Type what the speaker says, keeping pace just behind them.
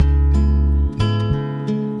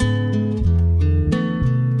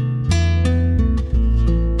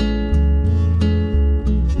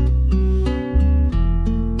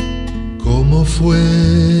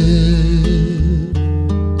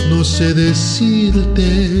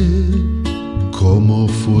decirte cómo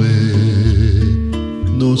fue,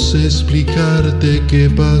 no sé explicarte qué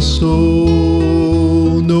pasó,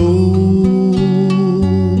 no,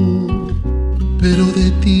 pero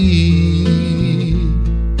de ti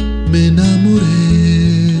me enamoré.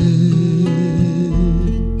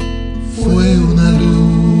 Fue una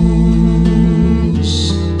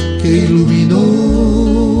luz que iluminó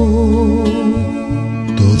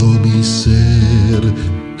todo mi ser,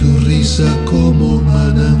 tu risa como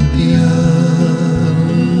manantial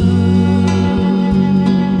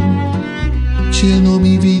llenó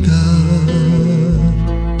mi vida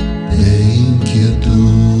de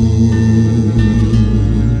inquietud.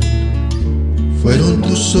 Fueron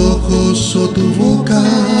tus ojos o tu boca,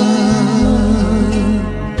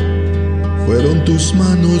 fueron tus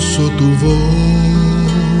manos o tu voz,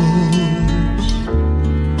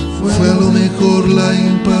 fue a lo mejor la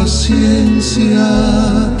impaciencia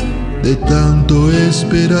de tanto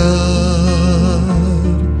esperar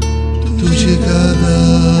tu llegada.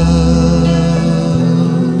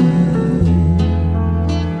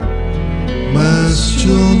 Mas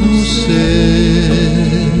yo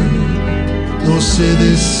no sé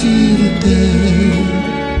decirte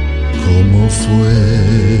cómo fue,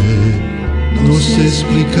 no sé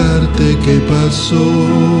explicarte qué pasó,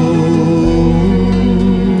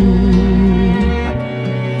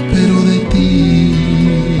 pero de ti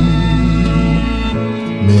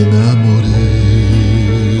me enamoré.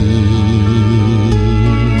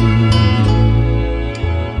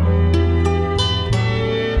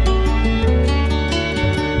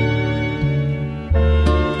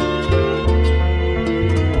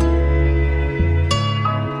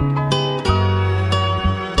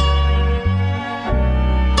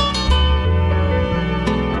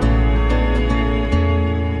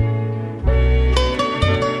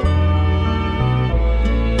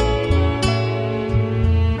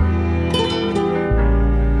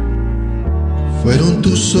 Fueron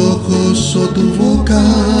tus ojos o tu boca,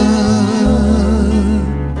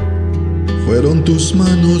 fueron tus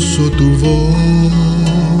manos o tu voz,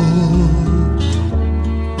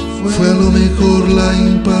 fue a lo mejor la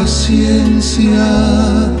impaciencia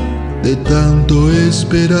de tanto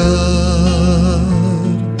esperar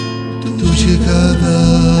tu llegada.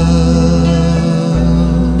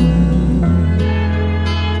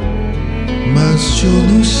 Mas yo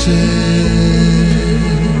no sé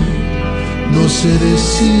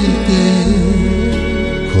decirte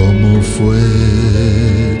cómo fue,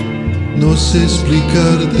 no sé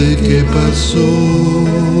explicarte qué pasó,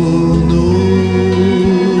 no,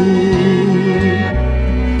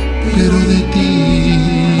 pero de ti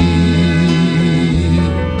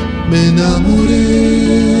me enamoré.